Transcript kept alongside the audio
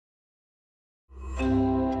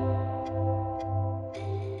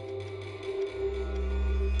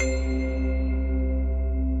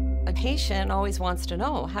patient always wants to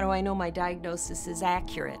know, how do I know my diagnosis is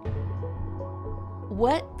accurate?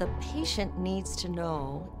 What the patient needs to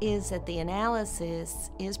know is that the analysis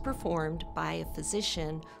is performed by a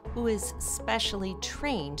physician who is specially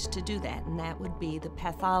trained to do that, and that would be the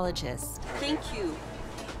pathologist. Thank you.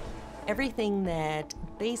 Everything that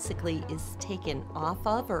basically is taken off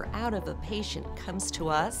of or out of a patient comes to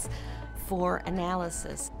us for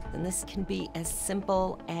analysis. And this can be as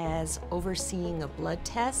simple as overseeing a blood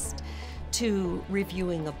test, to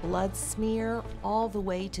reviewing a blood smear, all the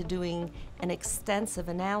way to doing an extensive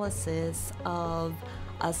analysis of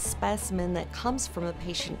a specimen that comes from a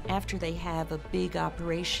patient after they have a big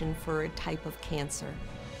operation for a type of cancer.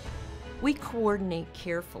 We coordinate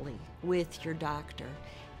carefully with your doctor,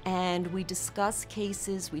 and we discuss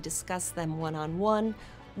cases, we discuss them one-on-one,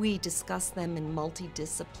 we discuss them in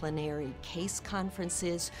multidisciplinary case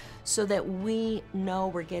conferences so that we know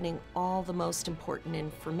we're getting all the most important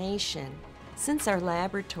information. Since our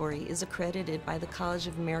laboratory is accredited by the College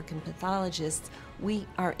of American Pathologists, we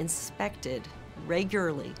are inspected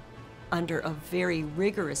regularly under a very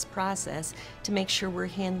rigorous process to make sure we're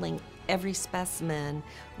handling every specimen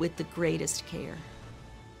with the greatest care.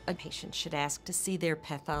 A patient should ask to see their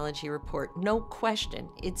pathology report. No question,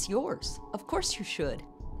 it's yours. Of course you should.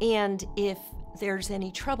 And if there's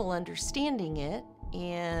any trouble understanding it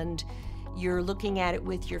and you're looking at it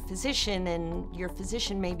with your physician and your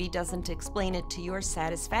physician maybe doesn't explain it to your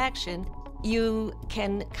satisfaction, you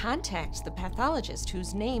can contact the pathologist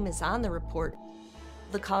whose name is on the report.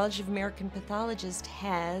 The College of American Pathologists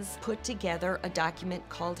has put together a document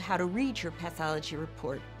called How to Read Your Pathology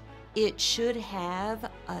Report. It should have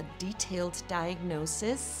a detailed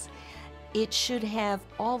diagnosis. It should have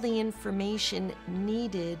all the information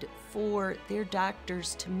needed for their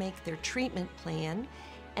doctors to make their treatment plan,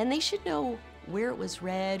 and they should know where it was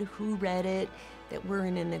read, who read it, that we're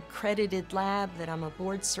in an accredited lab, that I'm a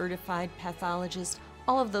board-certified pathologist.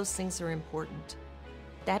 All of those things are important.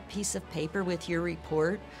 That piece of paper with your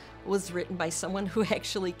report was written by someone who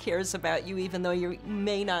actually cares about you, even though you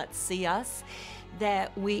may not see us,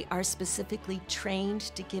 that we are specifically trained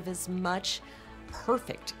to give as much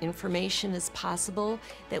perfect information as possible,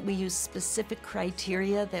 that we use specific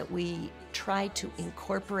criteria, that we try to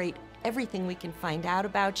incorporate everything we can find out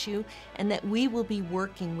about you, and that we will be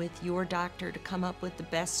working with your doctor to come up with the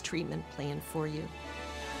best treatment plan for you.